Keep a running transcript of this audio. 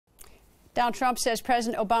Donald Trump says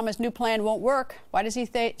President Obama's new plan won't work. Why does he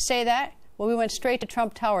say that? Well, we went straight to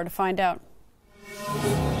Trump Tower to find out.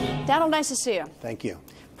 Donald, nice to see you. Thank you.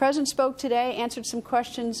 The President spoke today, answered some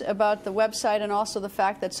questions about the website and also the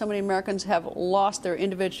fact that so many Americans have lost their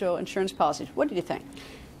individual insurance policies. What did you think?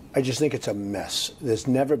 I just think it's a mess. There's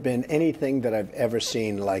never been anything that I've ever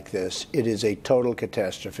seen like this. It is a total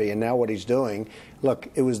catastrophe. And now what he's doing, look,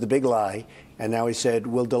 it was the big lie, and now he said,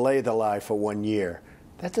 we'll delay the lie for 1 year.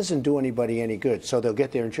 That doesn't do anybody any good. So they'll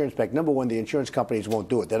get their insurance back. Number one, the insurance companies won't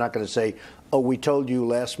do it. They're not going to say, oh, we told you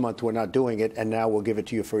last month we're not doing it, and now we'll give it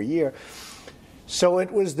to you for a year. So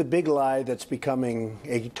it was the big lie that's becoming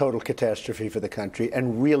a total catastrophe for the country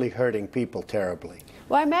and really hurting people terribly.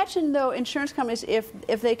 Well, I imagine, though, insurance companies,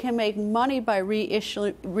 if they can make money by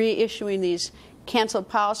reissuing these canceled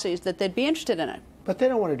policies, that they'd be interested in it. But they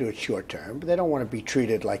don't want to do it short term. They don't want to be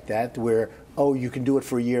treated like that, where, oh, you can do it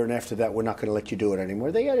for a year, and after that, we're not going to let you do it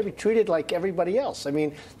anymore. They got to be treated like everybody else. I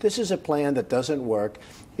mean, this is a plan that doesn't work.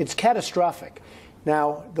 It's catastrophic.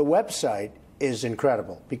 Now, the website is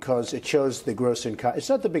incredible because it shows the gross income. It's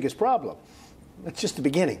not the biggest problem. It's just the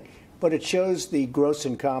beginning. But it shows the gross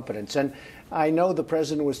incompetence. And I know the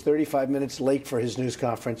president was 35 minutes late for his news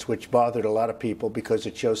conference, which bothered a lot of people because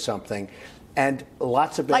it shows something. And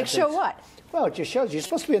lots of bad Like things. show what? Well, it just shows you're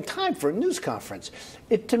supposed to be on time for a news conference.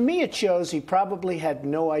 To me, it shows he probably had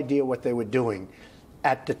no idea what they were doing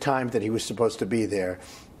at the time that he was supposed to be there,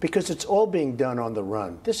 because it's all being done on the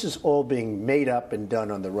run. This is all being made up and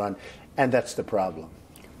done on the run, and that's the problem.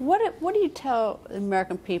 What do you tell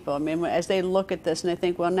American people? I mean, as they look at this and they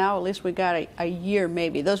think, well, now at least we got a year,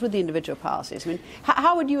 maybe. Those were the individual policies. I mean,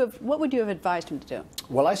 what would you have advised him to do?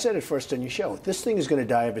 Well, I said it first on your show. This thing is going to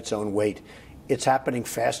die of its own weight. It's happening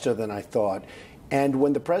faster than I thought. And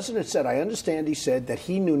when the president said, I understand, he said that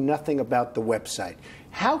he knew nothing about the website.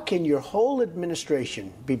 How can your whole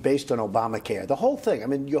administration be based on Obamacare? The whole thing. I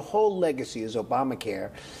mean, your whole legacy is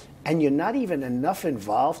Obamacare. And you're not even enough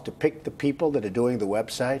involved to pick the people that are doing the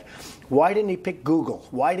website? Why didn't he pick Google?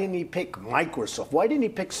 Why didn't he pick Microsoft? Why didn't he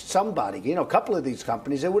pick somebody? You know, a couple of these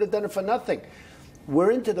companies, they would have done it for nothing.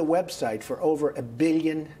 We're into the website for over $1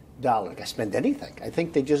 billion. I spend anything. I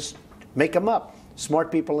think they just make them up.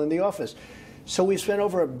 Smart people in the office. So we spent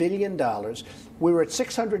over $1 billion. We were at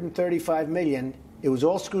 $635 million. It was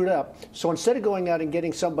all screwed up. So instead of going out and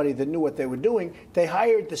getting somebody that knew what they were doing, they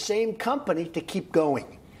hired the same company to keep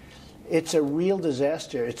going. It's a real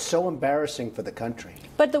disaster. It's so embarrassing for the country.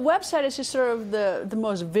 But the website is just sort of the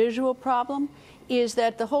most visual problem, is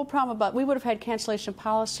that the whole problem about, we would have had cancellation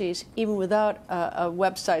policies even without a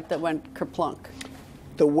website that went kerplunk.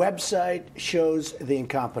 The website shows the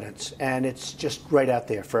incompetence, and it's just right out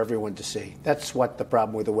there for everyone to see. That's what the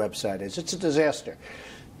problem with the website is. It's a disaster.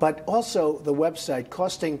 But also the website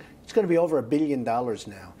costing, it's going to be over $1 billion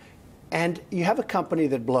now. And you have a company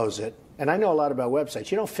that blows it. And I know a lot about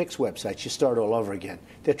websites. You don't fix websites. You start all over again.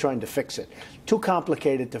 They're trying to fix it. Too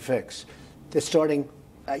complicated to fix. They're starting,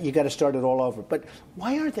 you got to start it all over. But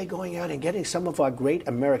why aren't they going out and getting some of our great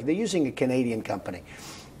American, they're using a Canadian company.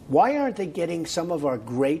 Why aren't they getting some of our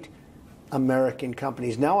great American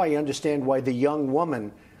companies? Now I understand why the young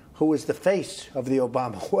woman who was the face of the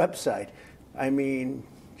Obama website, I mean,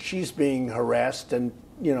 she's being harassed, and,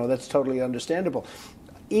 you know, that's totally understandable.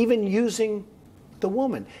 Even using the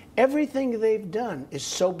woman. Everything they've done is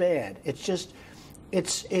so bad. It's just,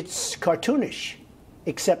 it's cartoonish,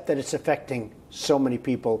 except that it's affecting so many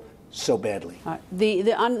people so badly.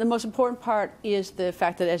 The most important part is the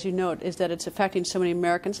fact that, as you note, is that it's affecting so many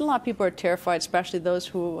Americans. And a lot of people are terrified, especially those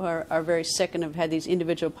who are very sick and have had these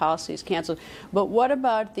individual policies canceled. But what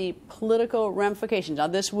about the political ramifications? Now,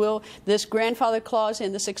 this grandfather clause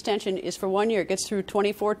in this extension is for 1 year. It gets through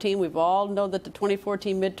 2014. We've all know that the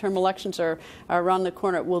 2014 midterm elections are around the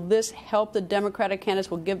corner. Will this help the Democratic candidates?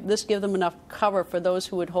 Will this give them enough cover for those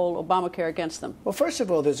who would hold Obamacare against them? Well, first of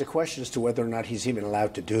all, there's a question as to whether or not he's even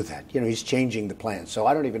allowed to do that. You know, he's changing the plan, so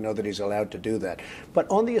I don't even know that he's allowed to do that. But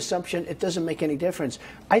on the assumption it doesn't make any difference,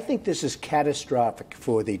 I think this is catastrophic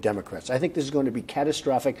for the Democrats. I think this is going to be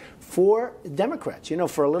catastrophic for Democrats. You know,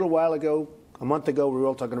 for a little while ago, a month ago, we were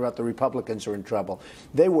all talking about the Republicans are in trouble.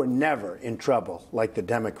 They were never in trouble like the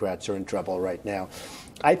Democrats are in trouble right now.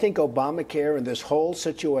 I think Obamacare and this whole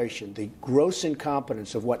situation, the gross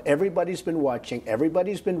incompetence of what everybody's been watching,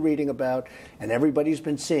 everybody's been reading about, and everybody's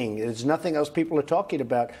been seeing, there's nothing else people are talking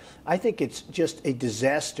about. I think it's just a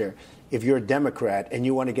disaster if you're a Democrat and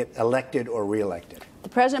you want to get elected or reelected. The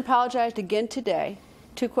president apologized again today.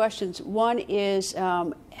 Two questions. One is,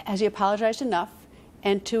 has he apologized enough?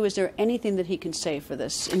 And two, is there anything that he can say for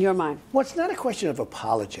this, in your mind? Well, it's not a question of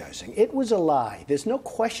apologizing. It was a lie. There's no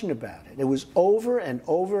question about it. It was over and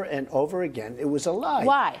over and over again. It was a lie.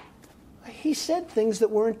 Why? He said things that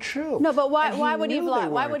weren't true. No, but why would he have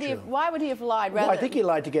lied? Why would he have lied? Rather, well, I think he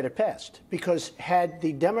lied to get it passed. Because had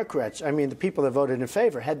the Democrats, I mean, the people that voted in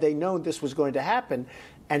favor, had they known this was going to happen,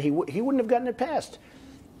 and he wouldn't have gotten it passed.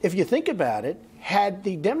 If you think about it, had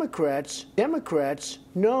the Democrats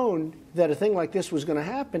known that a thing like this was going to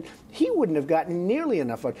happen, he wouldn't have gotten nearly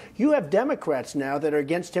enough votes. You have Democrats now that are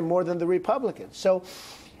against him more than the Republicans. So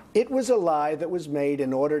it was a lie that was made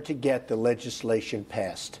in order to get the legislation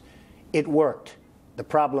passed. It worked. The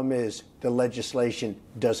problem is the legislation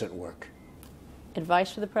doesn't work.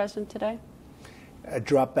 Advice for the president today?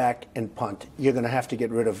 Drop back and punt. You're going to have to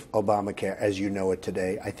get rid of Obamacare as you know it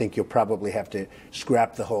today. I think you'll probably have to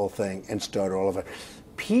scrap the whole thing and start all over.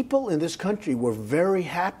 People in this country were very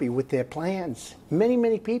happy with their plans. Many,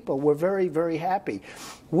 many people were very, very happy.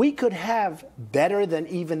 We could have better than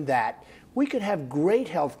even that. We could have great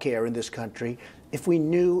health care in this country if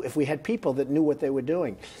we had people that knew what they were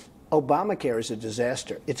doing. Obamacare is a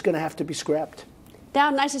disaster. It's going to have to be scrapped.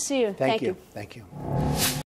 Down, nice to see you. Thank you. Thank you.